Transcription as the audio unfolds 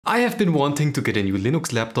I have been wanting to get a new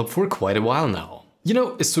Linux laptop for quite a while now. You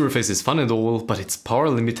know, a Surface is fun and all, but its power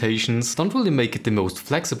limitations don't really make it the most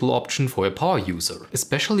flexible option for a power user,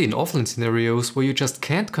 especially in offline scenarios where you just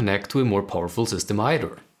can't connect to a more powerful system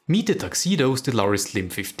either. Meet the Tuxedo Stellaris Slim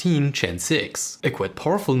 15 Gen 6, a quite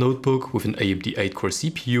powerful notebook with an AMD 8-core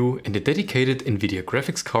CPU and a dedicated NVIDIA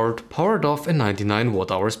graphics card powered off a 99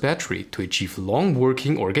 Wh battery to achieve long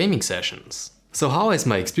working or gaming sessions. So how has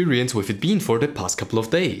my experience with it been for the past couple of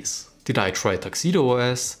days? Did I try Tuxedo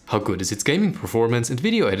OS? How good is its gaming performance and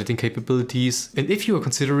video editing capabilities? And if you are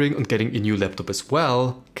considering on getting a new laptop as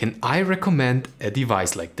well, can I recommend a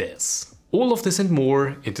device like this? All of this and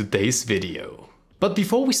more in today's video. But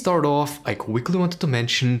before we start off, I quickly wanted to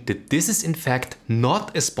mention that this is in fact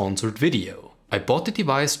not a sponsored video. I bought the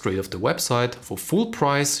device straight off the website for full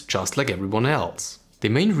price, just like everyone else. The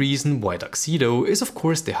main reason why Tuxedo is of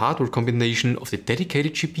course the hardware combination of the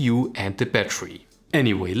dedicated GPU and the battery.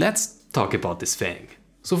 Anyway, let's talk about this thing.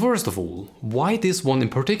 So first of all, why this one in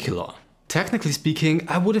particular? Technically speaking,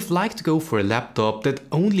 I would have liked to go for a laptop that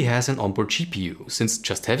only has an onboard GPU, since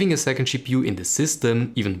just having a second GPU in the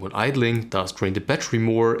system, even when idling, does drain the battery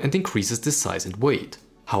more and increases the size and weight.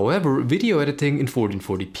 However, video editing in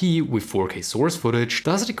 1440p with 4K source footage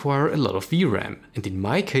does require a lot of VRAM, and in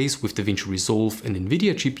my case with DaVinci Resolve and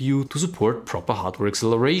NVIDIA GPU to support proper hardware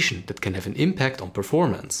acceleration that can have an impact on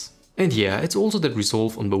performance. And yeah, it's also that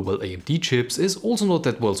Resolve on mobile AMD chips is also not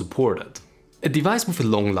that well supported. A device with a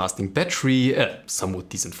long-lasting battery, a somewhat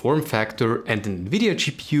decent form factor and an NVIDIA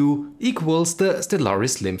GPU equals the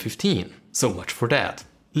Stellaris Slim 15. So much for that.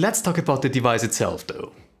 Let's talk about the device itself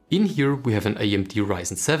though. In here we have an AMD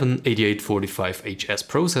Ryzen 7 8845HS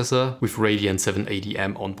processor with Radeon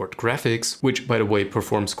 780M onboard graphics, which by the way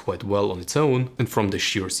performs quite well on its own, and from the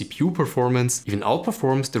sheer CPU performance even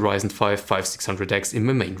outperforms the Ryzen 5 5600X in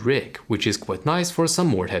my main rig, which is quite nice for some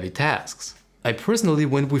more heavy tasks. I personally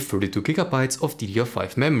went with 32GB of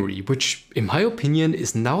DDR5 memory, which in my opinion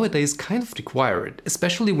is nowadays kind of required,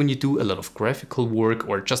 especially when you do a lot of graphical work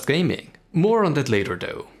or just gaming. More on that later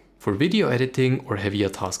though. For video editing or heavier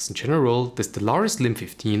tasks in general, the Stellaris Slim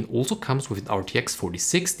 15 also comes with an RTX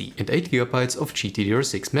 4060 and 8GB of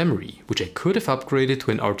GDDR6 memory, which I could have upgraded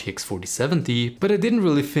to an RTX 4070, but I didn't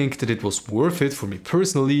really think that it was worth it for me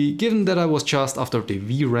personally, given that I was just after the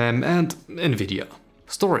VRAM and NVIDIA.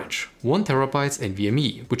 Storage, 1TB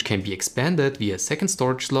NVMe, which can be expanded via a second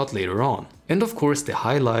storage slot later on. And of course the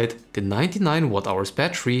highlight, the 99 Wh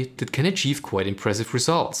battery that can achieve quite impressive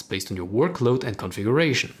results based on your workload and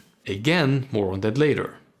configuration. Again, more on that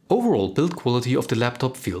later. Overall build quality of the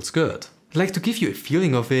laptop feels good. Like, to give you a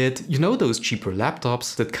feeling of it, you know those cheaper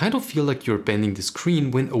laptops that kind of feel like you're bending the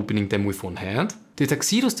screen when opening them with one hand? The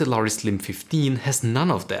Tuxedo Stellaris Slim 15 has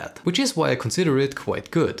none of that, which is why I consider it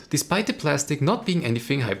quite good, despite the plastic not being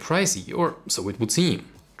anything high pricey, or so it would seem.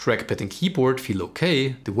 Trackpad and keyboard feel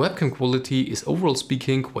okay, the webcam quality is overall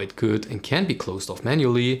speaking quite good and can be closed off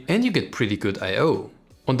manually, and you get pretty good I/O.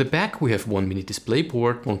 On the back we have one mini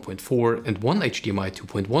DisplayPort 1.4 and one HDMI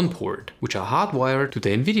 2.1 port, which are hardwired to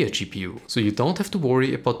the NVIDIA GPU, so you don't have to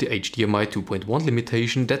worry about the HDMI 2.1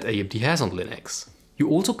 limitation that AMD has on Linux. You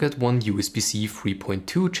also get one USB-C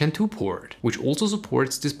 3.2 Gen 2 port, which also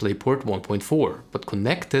supports DisplayPort 1.4, but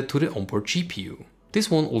connected to the onboard GPU.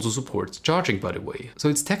 This one also supports charging by the way, so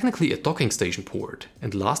it's technically a docking station port.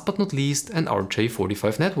 And last but not least, an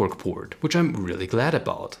RJ45 network port, which I'm really glad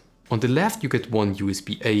about. On the left you get one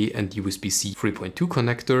USB-A and USB-C 3.2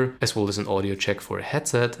 connector, as well as an audio jack for a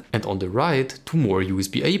headset, and on the right two more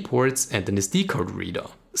USB-A ports and an SD card reader.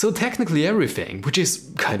 So technically everything, which is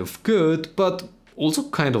kind of good, but also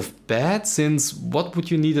kind of bad, since what would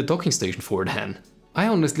you need a docking station for then? I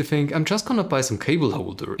honestly think I'm just gonna buy some cable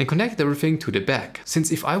holder and connect everything to the back,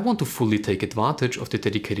 since if I want to fully take advantage of the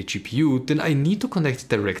dedicated GPU, then I need to connect it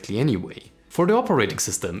directly anyway. For the operating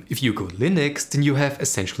system, if you go Linux, then you have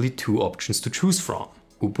essentially two options to choose from: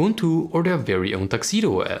 Ubuntu or their very own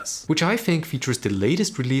Tuxedo OS, which I think features the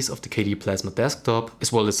latest release of the KDE Plasma desktop,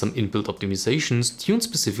 as well as some inbuilt optimizations tuned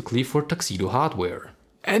specifically for Tuxedo hardware.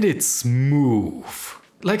 And it's smooth.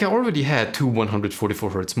 Like, I already had two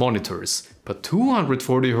 144Hz monitors, but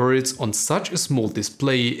 240Hz on such a small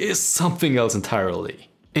display is something else entirely.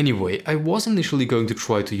 Anyway, I was initially going to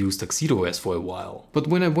try to use Tuxedo OS for a while, but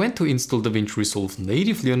when I went to install DaVinci Resolve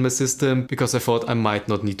natively on my system, because I thought I might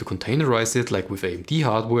not need to containerize it like with AMD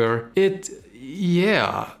hardware, it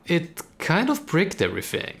kind of bricked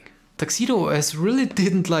everything. Tuxedo OS really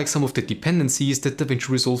didn't like some of the dependencies that DaVinci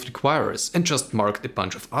Resolve requires and just marked a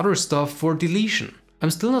bunch of other stuff for deletion. I'm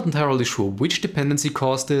still not entirely sure which dependency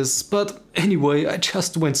caused this, but anyway, I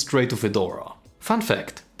just went straight to Fedora. Fun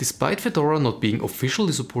fact, Despite Fedora not being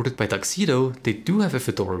officially supported by Tuxedo, they do have a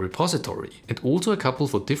Fedora repository, and also a couple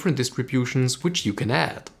for different distributions which you can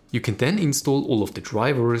add. You can then install all of the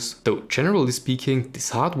drivers, though generally speaking this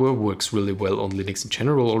hardware works really well on Linux in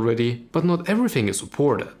general already, but not everything is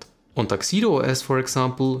supported. On Tuxedo OS, for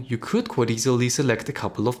example, you could quite easily select a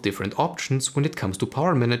couple of different options when it comes to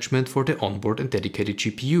power management for the onboard and dedicated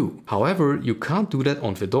GPU. However, you can't do that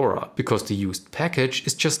on Fedora, because the used package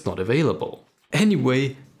is just not available.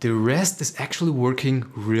 Anyway, the rest is actually working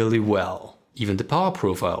really well. Even the power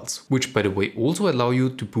profiles, which by the way also allow you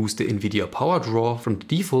to boost the NVIDIA power draw from the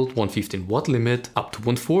default 115 watt limit up to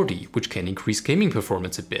 140, which can increase gaming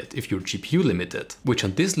performance a bit if you're GPU limited, which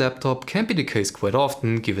on this laptop can be the case quite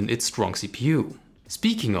often given its strong CPU.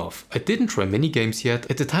 Speaking of, I didn't try many games yet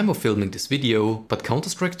at the time of filming this video, but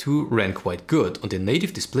Counter-Strike 2 ran quite good on the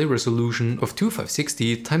native display resolution of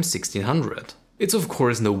 2560x1600. It's of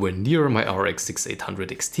course nowhere near my RX 6800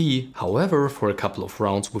 XT, however for a couple of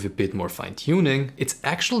rounds with a bit more fine-tuning, it's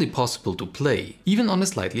actually possible to play, even on a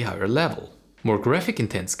slightly higher level. More graphic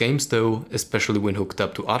intense games though, especially when hooked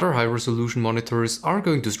up to other high resolution monitors, are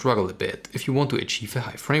going to struggle a bit if you want to achieve a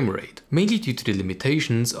high frame rate, mainly due to the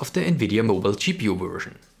limitations of the NVIDIA mobile GPU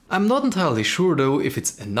version. I'm not entirely sure though if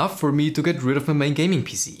it's enough for me to get rid of my main gaming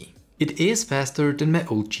PC. It is faster than my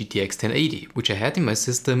old GTX 1080, which I had in my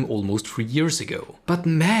system almost 3 years ago. But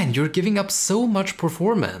man, you're giving up so much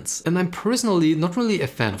performance, and I'm personally not really a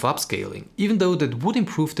fan of upscaling, even though that would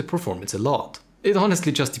improve the performance a lot. It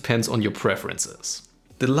honestly just depends on your preferences.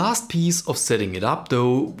 The last piece of setting it up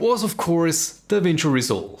though was of course DaVinci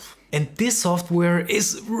Resolve. And this software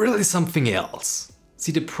is really something else.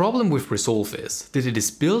 See, the problem with Resolve is that it is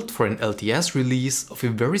built for an LTS release of a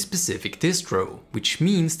very specific distro, which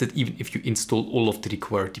means that even if you install all of the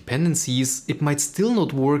required dependencies, it might still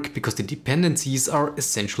not work because the dependencies are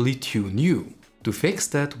essentially too new. To fix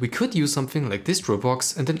that, we could use something like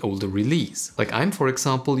DistroBox and an older release, like I'm for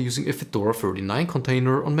example using a Fedora 39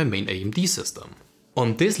 container on my main AMD system.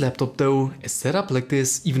 On this laptop though, a setup like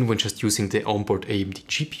this, even when just using the onboard AMD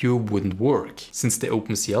GPU, wouldn't work, since the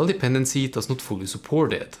OpenCL dependency does not fully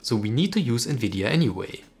support it, so we need to use NVIDIA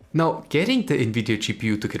anyway. Now, getting the NVIDIA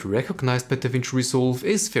GPU to get recognized by DaVinci Resolve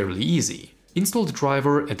is fairly easy. Install the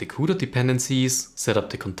driver and the CUDA dependencies, set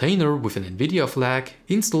up the container with an NVIDIA flag,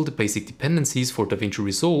 install the basic dependencies for DaVinci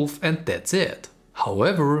Resolve, and that's it.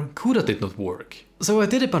 However, CUDA did not work. So I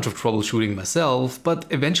did a bunch of troubleshooting myself, but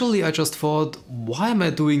eventually I just thought, why am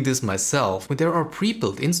I doing this myself when there are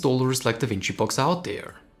pre-built installers like DaVinci Box out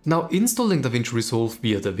there? Now, installing DaVinci Resolve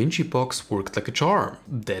via DaVinci Box worked like a charm.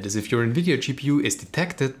 That is if your NVIDIA GPU is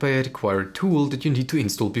detected by a required tool that you need to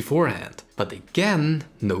install beforehand. But again,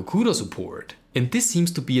 no CUDA support. And this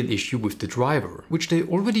seems to be an issue with the driver, which they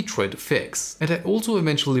already tried to fix. And I also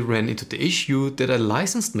eventually ran into the issue that I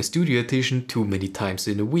licensed my Studio Edition too many times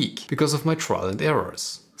in a week, because of my trial and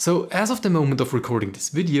errors. So as of the moment of recording this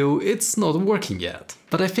video, it's not working yet.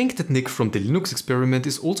 But I think that Nick from the Linux experiment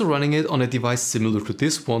is also running it on a device similar to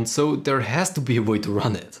this one, so there has to be a way to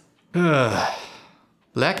run it.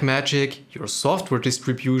 Black magic, your software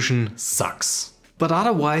distribution sucks. But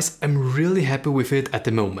otherwise, I'm really happy with it at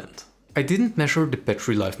the moment. I didn't measure the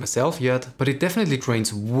battery life myself yet, but it definitely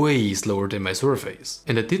drains way slower than my Surface.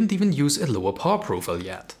 And I didn't even use a lower power profile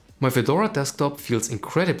yet. My Fedora desktop feels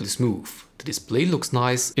incredibly smooth, the display looks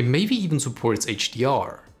nice, and maybe even supports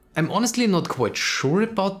HDR. I'm honestly not quite sure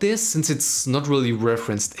about this, since it's not really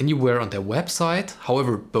referenced anywhere on their website,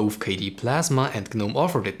 however both KDE Plasma and GNOME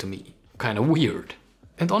offered it to me. Kinda weird.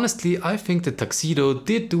 And honestly, I think that Tuxedo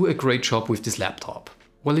did do a great job with this laptop.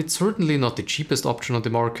 While it's certainly not the cheapest option on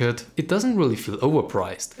the market, it doesn't really feel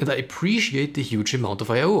overpriced, and I appreciate the huge amount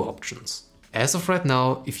of I/O options. As of right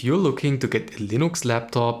now, if you're looking to get a Linux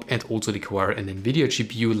laptop and also require an NVIDIA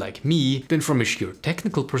GPU like me, then from a sheer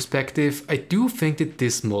technical perspective, I do think that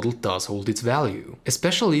this model does hold its value,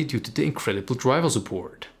 especially due to the incredible driver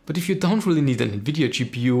support. But if you don't really need an NVIDIA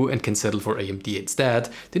GPU and can settle for AMD instead,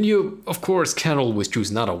 then you, of course, can always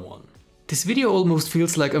choose another one. This video almost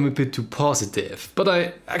feels like I'm a bit too positive, but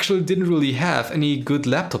I actually didn't really have any good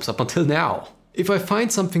laptops up until now. If I find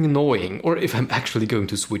something annoying, or if I'm actually going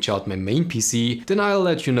to switch out my main PC, then I'll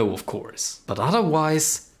let you know of course. But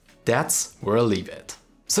otherwise, that's where I'll leave it.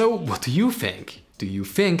 So what do you think? Do you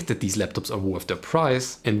think that these laptops are worth their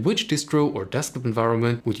price? And which distro or desktop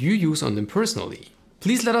environment would you use on them personally?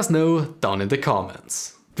 Please let us know down in the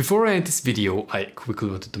comments. Before I end this video, I quickly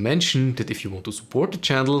wanted to mention that if you want to support the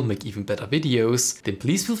channel, make even better videos, then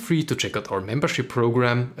please feel free to check out our membership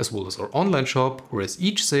program as well as our online shop, whereas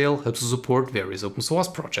each sale helps to support various open source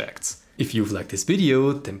projects. If you've liked this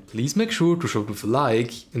video, then please make sure to show it with a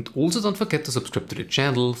like, and also don't forget to subscribe to the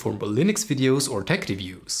channel for more Linux videos or tech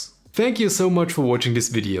reviews. Thank you so much for watching this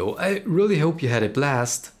video, I really hope you had a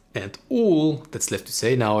blast. And all that's left to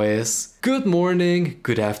say now is good morning,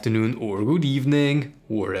 good afternoon or good evening,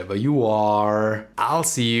 wherever you are. I'll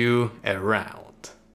see you around.